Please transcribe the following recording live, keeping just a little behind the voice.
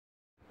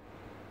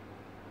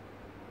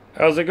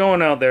How's it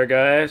going out there,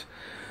 guys?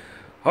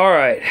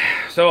 Alright,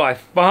 so I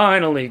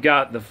finally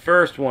got the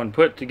first one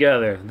put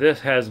together.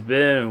 This has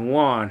been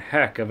one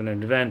heck of an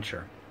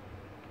adventure.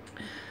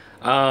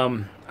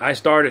 I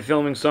started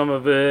filming some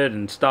of it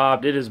and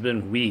stopped. It has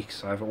been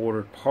weeks. I've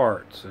ordered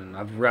parts and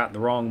I've got the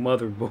wrong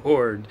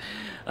motherboard.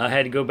 I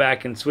had to go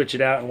back and switch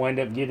it out and wind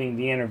up getting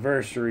the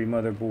anniversary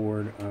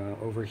motherboard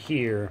over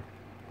here.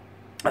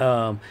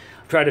 I've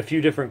tried a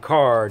few different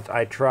cards.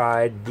 I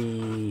tried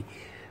the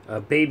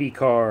baby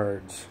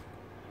cards.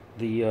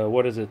 The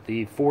what is it?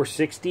 The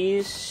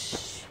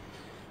 460s.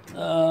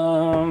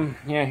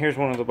 Yeah, here's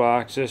one of the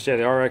boxes. Yeah,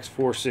 the RX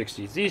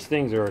 460s. These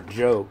things are a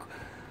joke.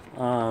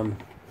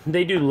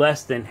 They do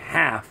less than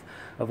half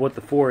of what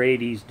the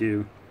 480s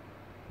do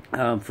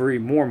for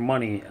more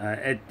money.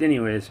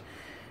 Anyways,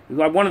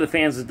 one of the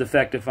fans is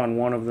defective on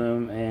one of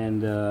them,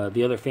 and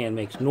the other fan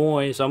makes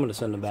noise, so I'm going to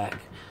send them back.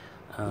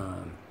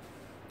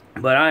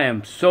 But I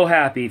am so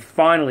happy,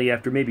 finally,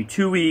 after maybe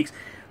 2 weeks,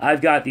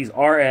 I've got these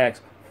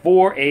RX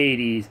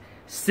 480s,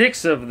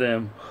 6 of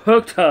them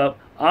hooked up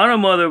on a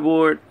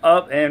motherboard,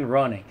 up and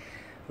running.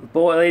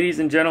 Boy, ladies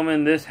and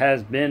gentlemen, this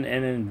has been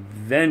an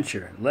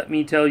adventure. Let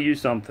me tell you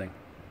something.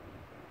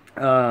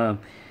 I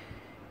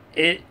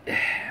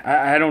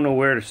don't know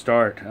where to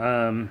start.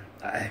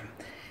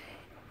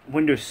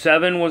 Windows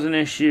 7 was an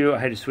issue. I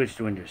had to switch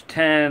to Windows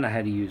 10. I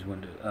had to use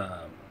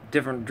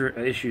different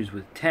issues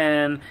with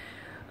 10.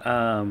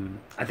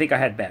 I think I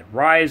had bad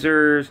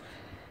risers.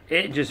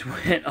 It just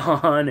went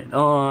on and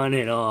on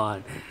and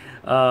on.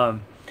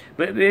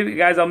 But maybe,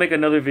 guys, I'll make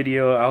another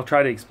video. I'll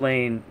try to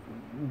explain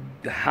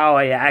how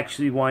I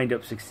actually wind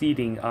up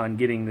succeeding on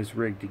getting this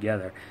rig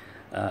together.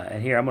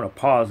 And here, I'm going to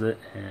pause it,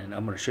 and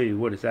I'm going to show you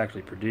what it's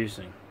actually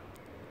producing.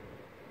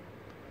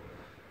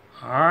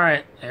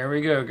 Alright, there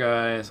we go,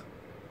 guys.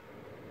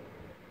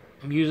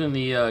 I'm using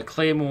the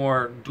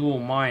Claymore dual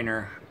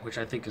miner, which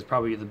I think is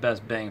probably the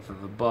best bang for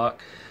the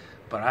buck.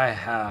 But I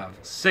have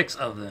 6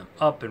 of them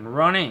up and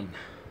running.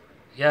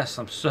 Yes,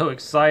 I'm so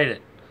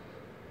excited.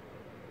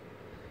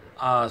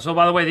 So,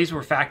 by the way, these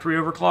were factory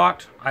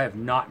overclocked. I have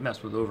not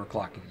messed with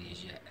overclocking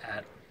these yet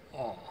at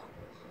all.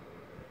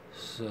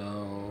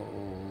 So,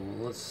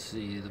 let's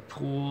see. The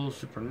pool,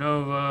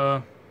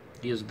 Supernova.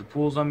 These are the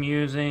pools I'm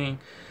using.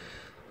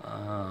 We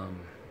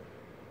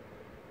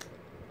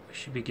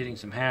should be getting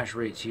some hash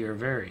rates here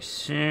very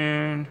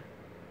soon.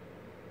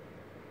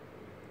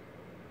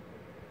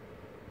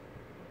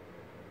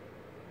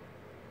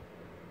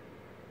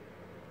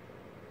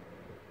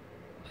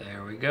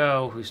 There we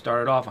go. We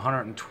started off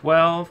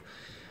 112,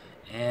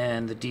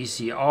 and the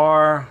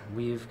DCR,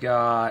 we've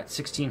got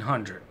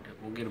 1600.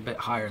 We'll get a bit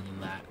higher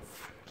than that.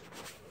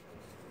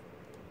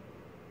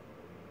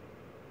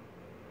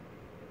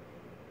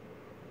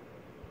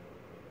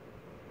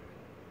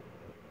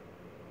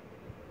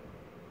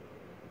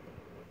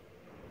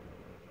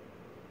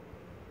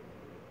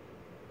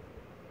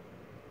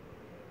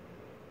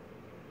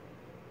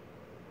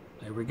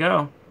 There we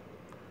go.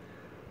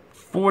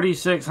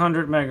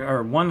 4600 mega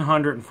or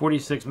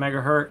 146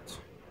 megahertz,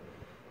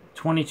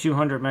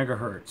 2200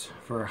 megahertz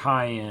for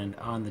high end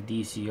on the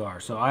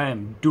DCR. So I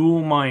am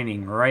dual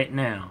mining right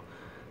now,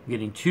 I'm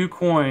getting 2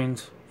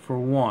 coins for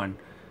 1.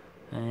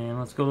 And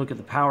let's go look at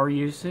the power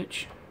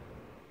usage.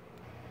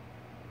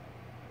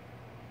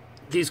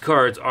 These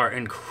cards are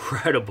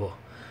incredible.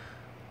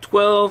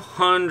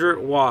 1200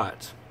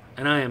 watts,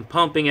 and I am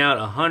pumping out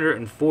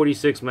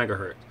 146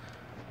 megahertz.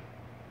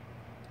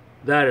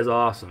 That is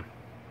awesome.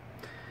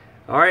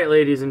 Alright,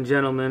 ladies and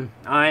gentlemen,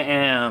 I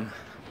am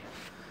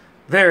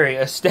very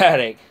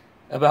ecstatic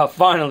about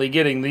finally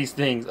getting these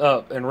things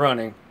up and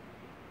running.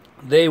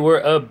 They were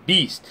a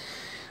beast.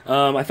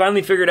 I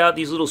finally figured out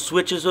these little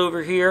switches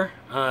over here.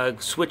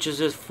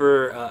 Switches is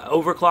for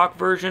overclock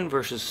version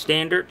versus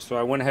standard, so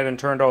I went ahead and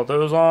turned all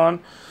those on.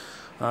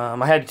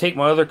 I had to take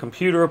my other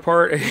computer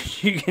apart,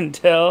 as you can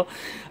tell.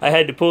 I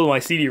had to pull my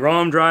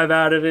CD-ROM drive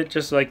out of it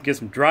just so I could get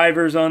some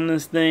drivers on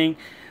this thing.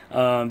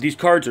 These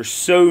cards are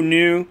so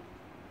new.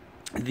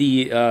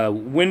 The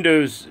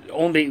Windows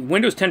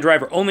 10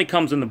 driver only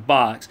comes in the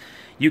box.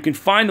 You can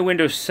find the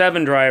Windows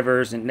 7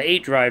 drivers and the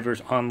 8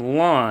 drivers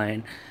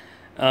online.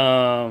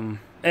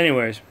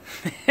 Anyways,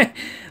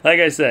 like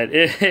I said,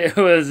 it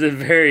was a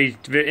very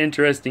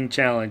interesting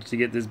challenge to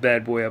get this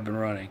bad boy up and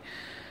running.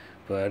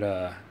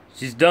 But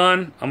she's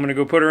done. I'm going to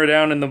go put her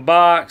down in the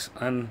box.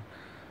 And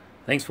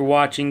thanks for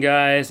watching,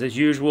 guys. As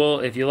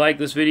usual, if you like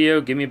this video,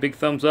 give me a big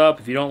thumbs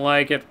up. If you don't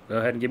like it, go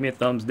ahead and give me a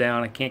thumbs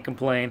down. I can't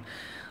complain.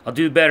 I'll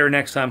do better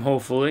next time,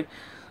 hopefully.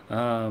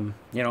 You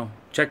know,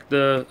 check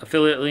the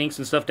affiliate links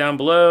and stuff down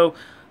below.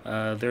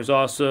 There's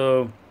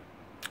also,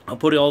 I'll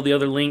put all the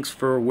other links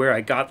for where I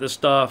got this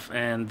stuff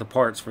and the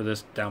parts for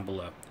this down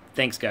below.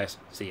 Thanks, guys.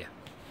 See ya.